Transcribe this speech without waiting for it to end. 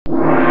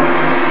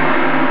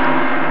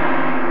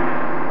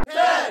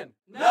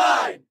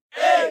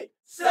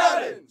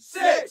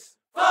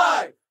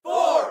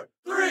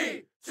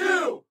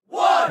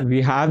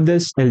we have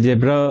this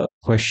algebra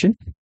question.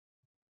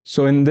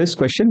 So in this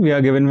question, we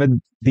are given with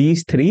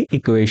these three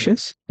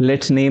equations.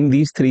 Let's name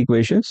these three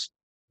equations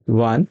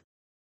 1,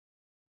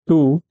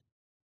 2,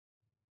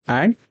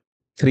 and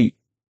 3.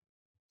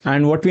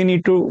 And what we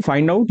need to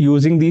find out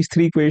using these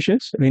three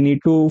equations, we need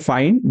to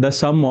find the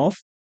sum of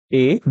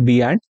A,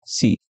 B, and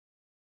C.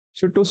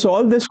 So to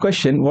solve this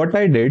question, what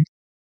I did,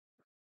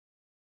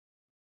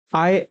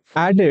 I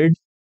added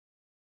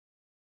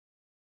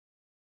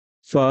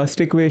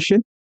first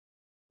equation,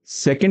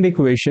 second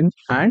equation,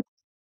 and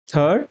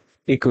third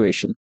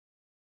equation.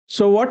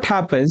 So what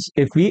happens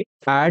if we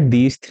add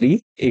these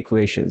three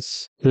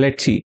equations?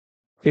 Let's see.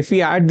 If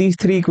we add these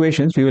three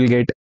equations, we will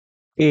get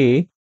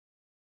A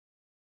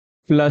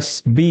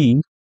plus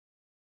B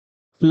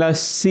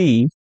plus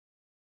C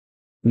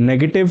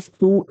negative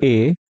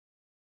 2A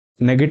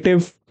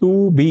negative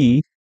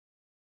 2B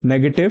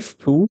negative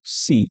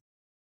 2C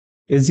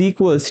is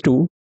equals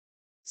to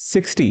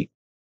 60.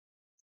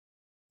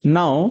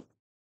 Now,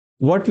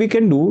 what we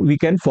can do, we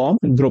can form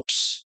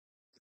groups.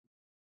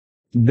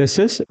 This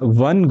is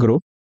one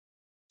group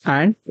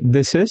and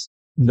this is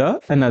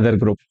the another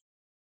group.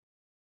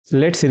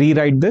 Let's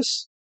rewrite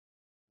this.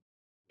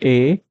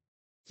 A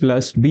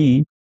plus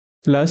B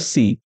plus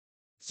C.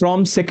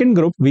 From second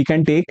group, we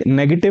can take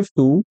negative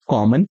 2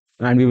 common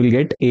and we will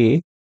get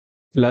A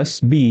plus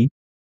B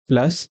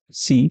plus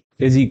C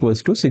is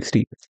equals to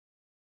 60.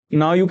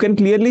 Now you can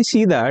clearly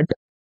see that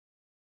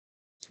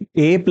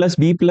A plus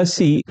B plus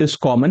C is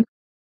common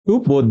to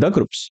both the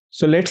groups.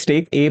 So let's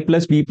take A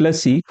plus B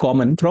plus C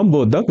common from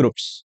both the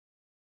groups.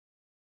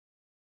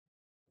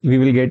 We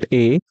will get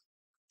A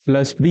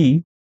plus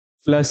B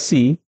plus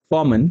C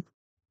common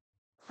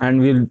and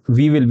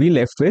we will be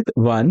left with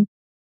 1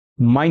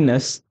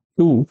 minus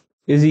 2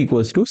 is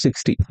equals to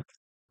 60,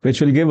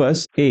 which will give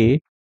us A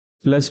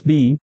plus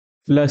B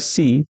plus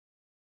C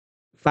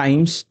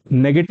times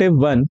negative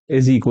 1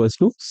 is equals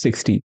to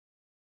 60.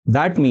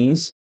 That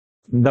means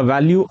the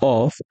value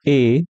of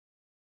A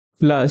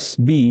plus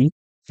B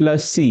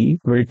plus C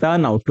will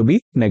turn out to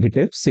be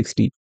negative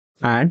 60.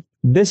 And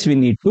this we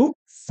need to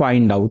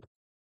find out.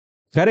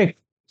 Correct?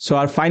 So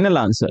our final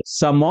answer,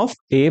 sum of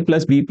A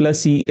plus B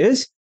plus C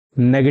is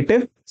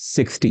negative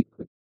 60.